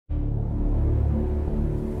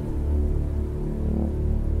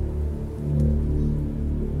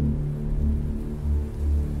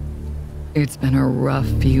It's been a rough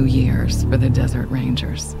few years for the Desert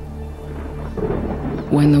Rangers.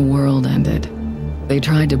 When the world ended, they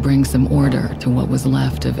tried to bring some order to what was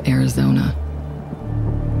left of Arizona.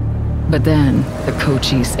 But then, the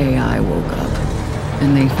Cochise AI woke up,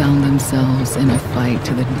 and they found themselves in a fight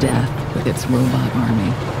to the death with its robot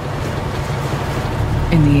army.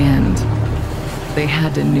 In the end, they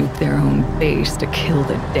had to nuke their own base to kill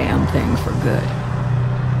the damn thing for good.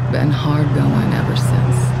 Been hard going ever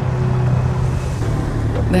since.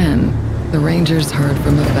 Then, the Rangers heard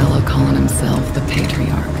from a fella calling himself the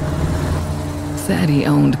Patriarch. Said he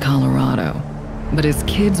owned Colorado, but his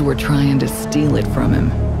kids were trying to steal it from him.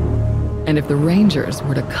 And if the Rangers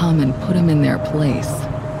were to come and put him in their place,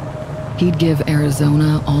 he'd give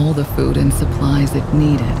Arizona all the food and supplies it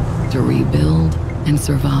needed to rebuild and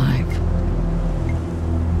survive.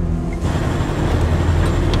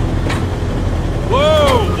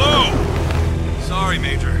 Whoa, whoa! Sorry,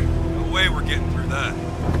 Major. No way we're getting through that.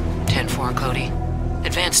 10-4, Cody.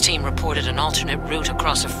 Advance team reported an alternate route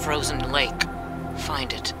across a frozen lake.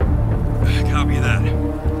 Find it. Copy that.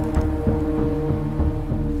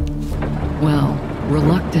 Well,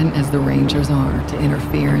 reluctant as the Rangers are to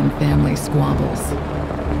interfere in family squabbles,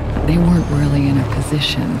 they weren't really in a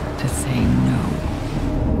position to say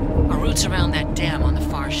no. Our route's around that dam on the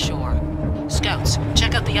far shore. Scouts,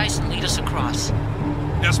 check out the ice and lead us across.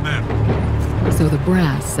 Yes, ma'am. So the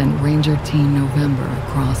brass sent Ranger Team November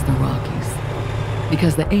across the Rockies,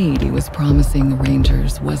 because the aid he was promising the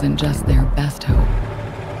Rangers wasn't just their best hope.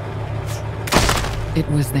 It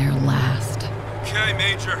was their last. Okay,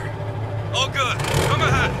 Major. All good. Come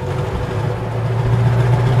ahead.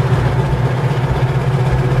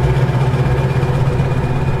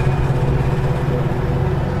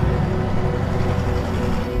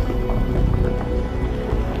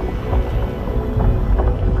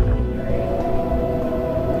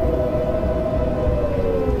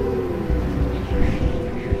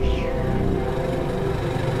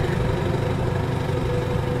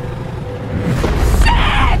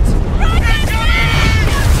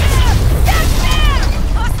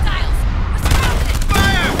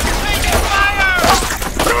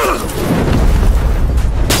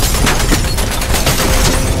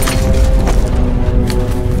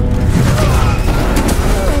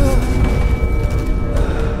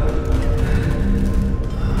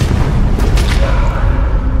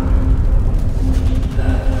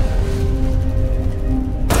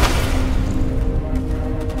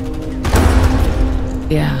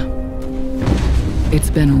 Yeah, it's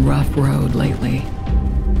been a rough road lately.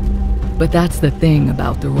 But that's the thing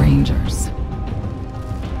about the Rangers.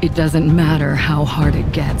 It doesn't matter how hard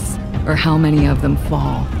it gets, or how many of them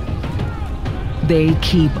fall. They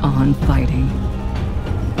keep on fighting.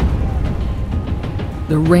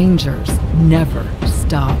 The Rangers never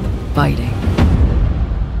stop fighting.